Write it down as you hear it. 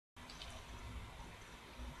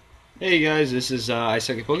Hey guys, this is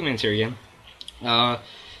Isuckatpokemanz here again.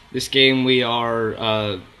 This game we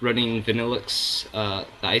are running Vanillix,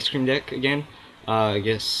 the ice cream deck again. I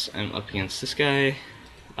guess I'm up against this guy.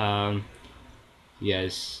 You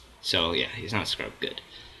guys, so yeah, he's not scrubbed good.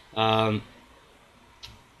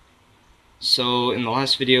 So in the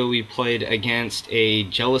last video we played against a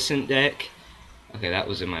Jellicent deck. Okay, that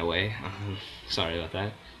was in my way. Sorry about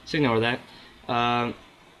that. Just ignore that.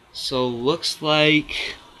 So looks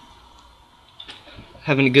like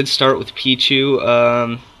having a good start with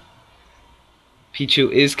Pichu.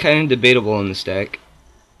 Pichu is kind of debatable in this deck.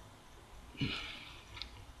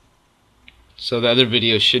 So the other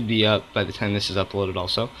video should be up by the time this is uploaded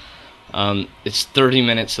also. It's 30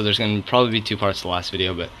 minutes, so there's going to probably be two parts to the last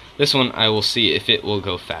video, but this one I will see if it will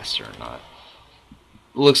go faster or not.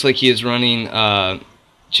 Looks like he is running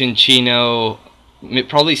Chinchino,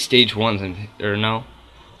 probably stage 1, or no?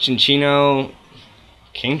 Chinchino,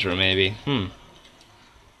 Kingdra maybe.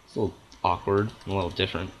 It's a little awkward, a little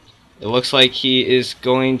different. It looks like he is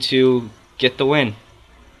going to get the win.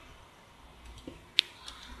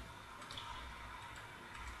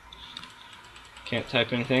 Can't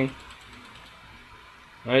type anything.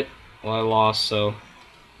 Right? Well, I lost, so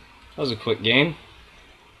that was a quick game.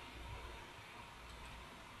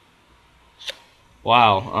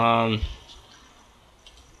 Wow,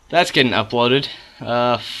 that's getting uploaded.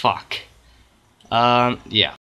 Fuck. Yeah.